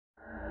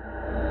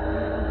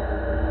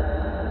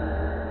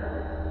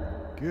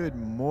Good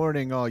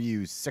morning, all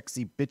you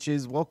sexy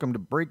bitches. Welcome to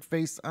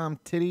Breakface. I'm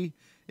Titty.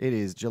 It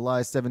is July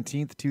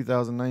 17th,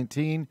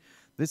 2019.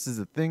 This is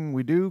a thing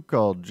we do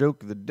called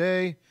Joke of the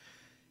Day.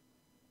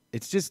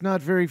 It's just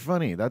not very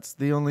funny. That's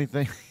the only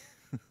thing.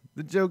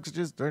 The jokes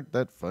just aren't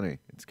that funny.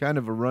 It's kind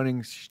of a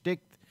running shtick.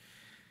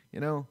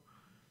 You know,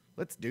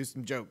 let's do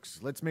some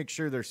jokes. Let's make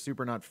sure they're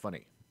super not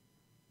funny.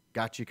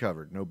 Got you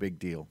covered. No big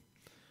deal.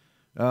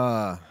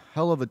 Hell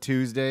of a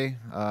Tuesday.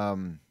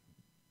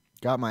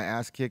 Got my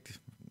ass kicked.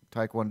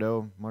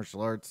 Taekwondo,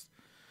 martial arts.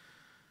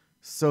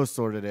 So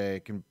sore today.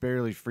 Can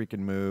barely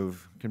freaking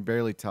move. Can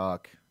barely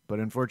talk. But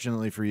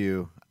unfortunately for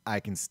you, I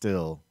can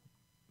still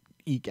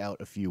eke out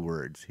a few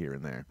words here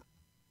and there.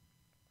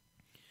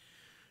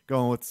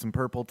 Going with some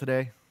purple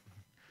today.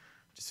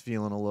 Just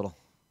feeling a little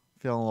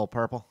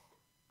purple.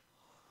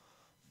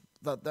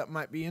 Thought that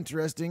might be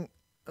interesting.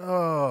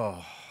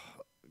 Oh,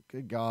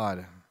 good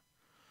God.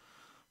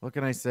 What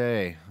can I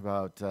say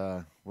about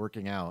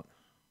working out?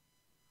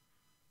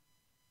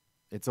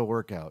 It's a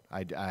workout.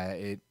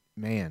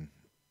 Man,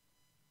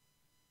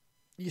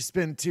 you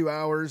spend 2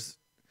 hours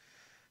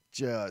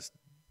just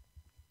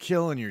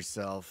killing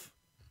yourself.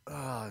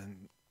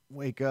 And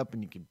wake up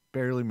and you can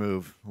barely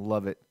move.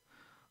 Love it.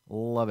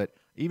 Love it.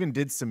 Even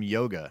did some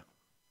yoga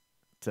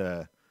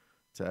to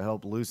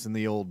help loosen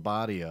the old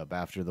body up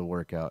after the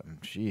workout.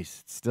 And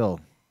jeez, it's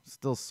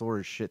still sore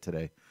as shit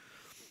today.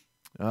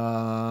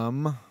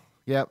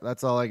 Yep,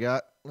 that's all I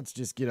got. Let's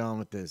just get on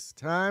with this.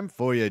 Time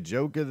for your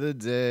joke of the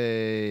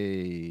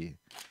day.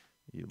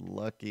 You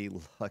lucky,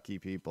 lucky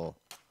people.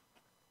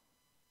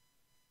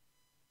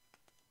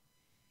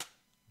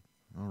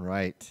 All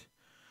right.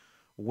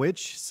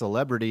 Which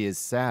celebrity is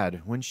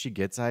sad when she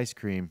gets ice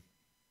cream?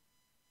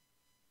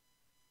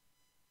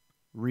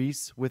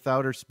 Reese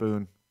without her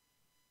spoon.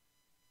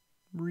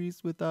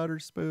 Reese without her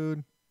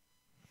spoon.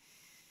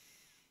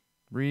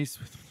 Reese.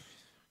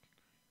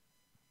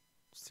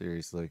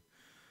 Seriously.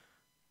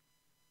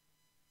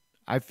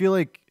 I feel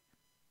like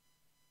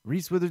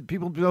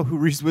people know who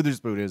Reese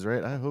Witherspoon is,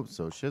 right? I hope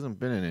so. She hasn't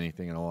been in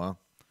anything in a while.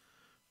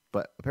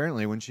 But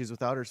apparently when she's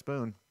without her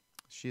spoon,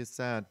 she is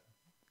sad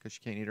because she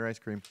can't eat her ice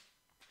cream.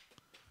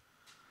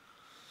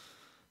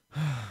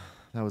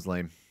 That was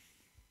lame.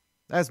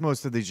 As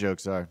most of these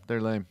jokes are.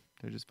 They're lame.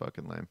 They're just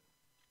fucking lame.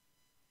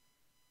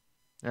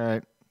 All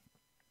right.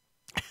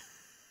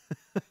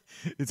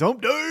 It's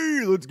hump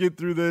day. Let's get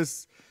through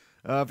this.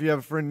 If you have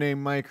a friend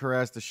named Mike,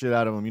 harass the shit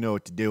out of him. You know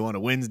what to do on a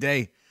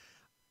Wednesday.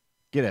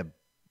 Get a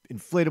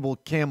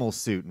inflatable camel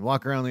suit and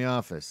walk around the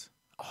office.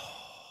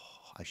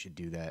 Oh, I should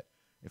do that.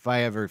 If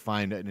I ever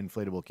find an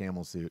inflatable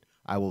camel suit,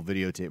 I will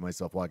videotape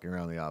myself walking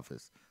around the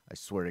office. I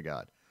swear to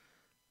God.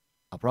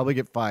 I'll probably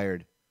get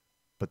fired,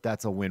 but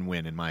that's a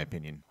win-win in my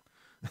opinion.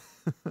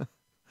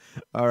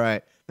 All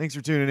right. Thanks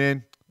for tuning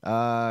in.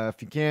 If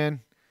you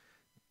can,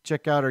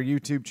 check out our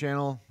YouTube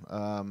channel.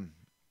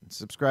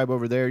 Subscribe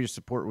over there. Your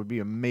support would be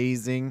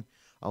amazing.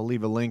 I'll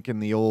leave a link in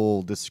the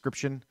old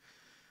description.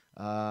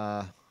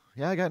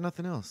 Yeah, I got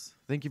nothing else.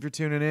 Thank you for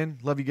tuning in.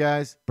 Love you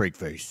guys.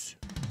 Breakface.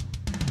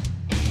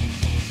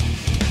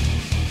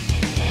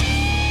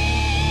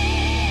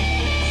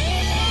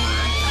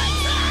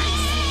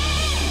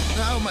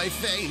 Oh, my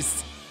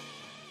face.